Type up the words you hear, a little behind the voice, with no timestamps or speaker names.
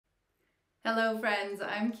Hello friends,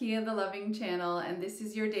 I'm Kia the Loving Channel and this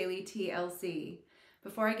is your daily TLC.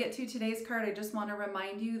 Before I get to today's card, I just want to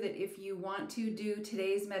remind you that if you want to do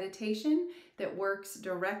today's meditation that works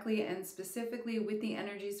directly and specifically with the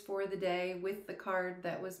energies for the day with the card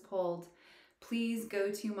that was pulled, please go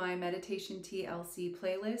to my meditation TLC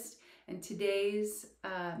playlist. And today's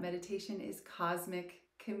meditation is Cosmic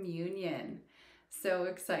Communion. So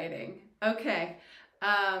exciting. Okay.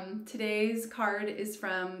 Today's card is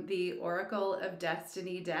from the Oracle of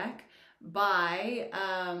Destiny deck by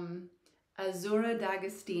Azura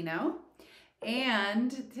D'Agostino.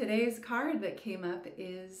 And today's card that came up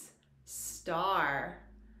is Star.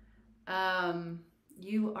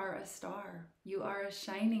 You are a star. You are a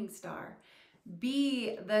shining star.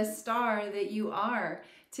 Be the star that you are.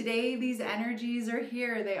 Today, these energies are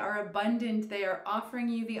here. They are abundant. They are offering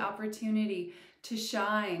you the opportunity to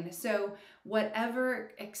shine. So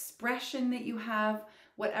whatever expression that you have,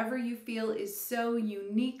 whatever you feel is so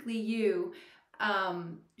uniquely you,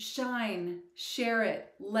 shine, share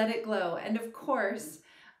it, let it glow. And of course,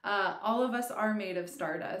 all of us are made of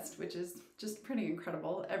stardust, which is just pretty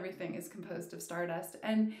incredible. Everything is composed of stardust.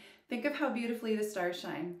 And think of how beautifully the stars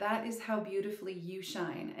shine. That is how beautifully you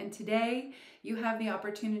shine. And today you have the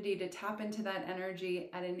opportunity to tap into that energy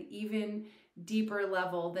at an even deeper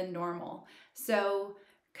level than normal. So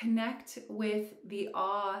connect with the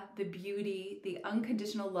awe, the beauty, the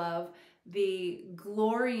unconditional love, the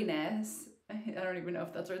gloriness, I don't even know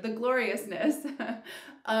if that's right, the gloriousness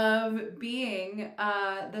of being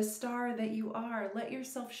the star that you are. Let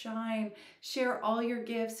yourself shine, share all your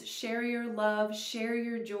gifts, share your love, share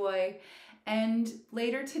your joy. And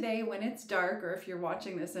later today when it's dark, or if you're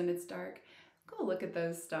watching this and it's dark, go look at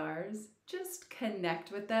those stars. Just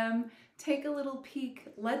connect with them. Take a little peek.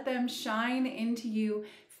 Let them shine into you.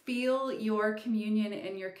 Feel your communion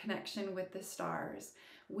and your connection with the stars.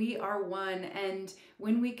 We are one, and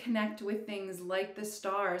when we connect with things like the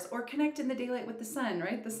stars, or connect in the daylight with the sun,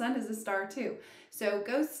 right? The sun is a star too. So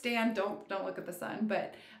go stand, don't look at the sun,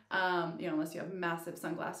 but unless you have massive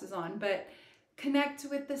sunglasses on, but connect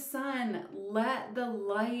with the sun. Let the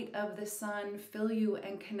light of the sun fill you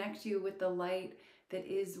and connect you with the light that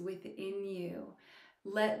is within you.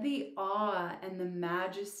 Let the awe and the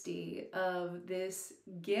majesty of this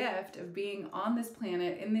gift of being on this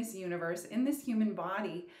planet, in this universe, in this human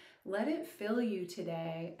body, let it fill you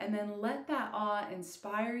today. And then let that awe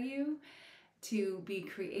inspire you to be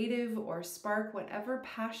creative or spark whatever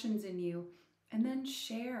passions in you. And then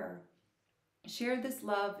share. Share this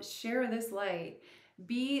love, share this light.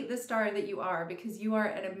 Be the star that you are, because you are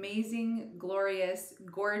an amazing, glorious,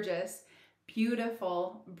 gorgeous,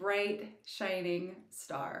 beautiful, bright, shining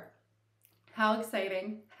star. How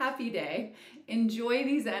exciting. Happy day. Enjoy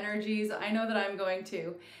these energies. I know that I'm going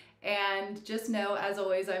to. And just know, as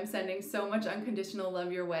always, I'm sending so much unconditional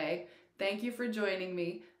love your way. Thank you for joining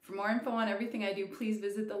me. For more info on everything I do, please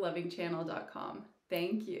visit thelovingchannel.com.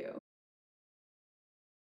 Thank you.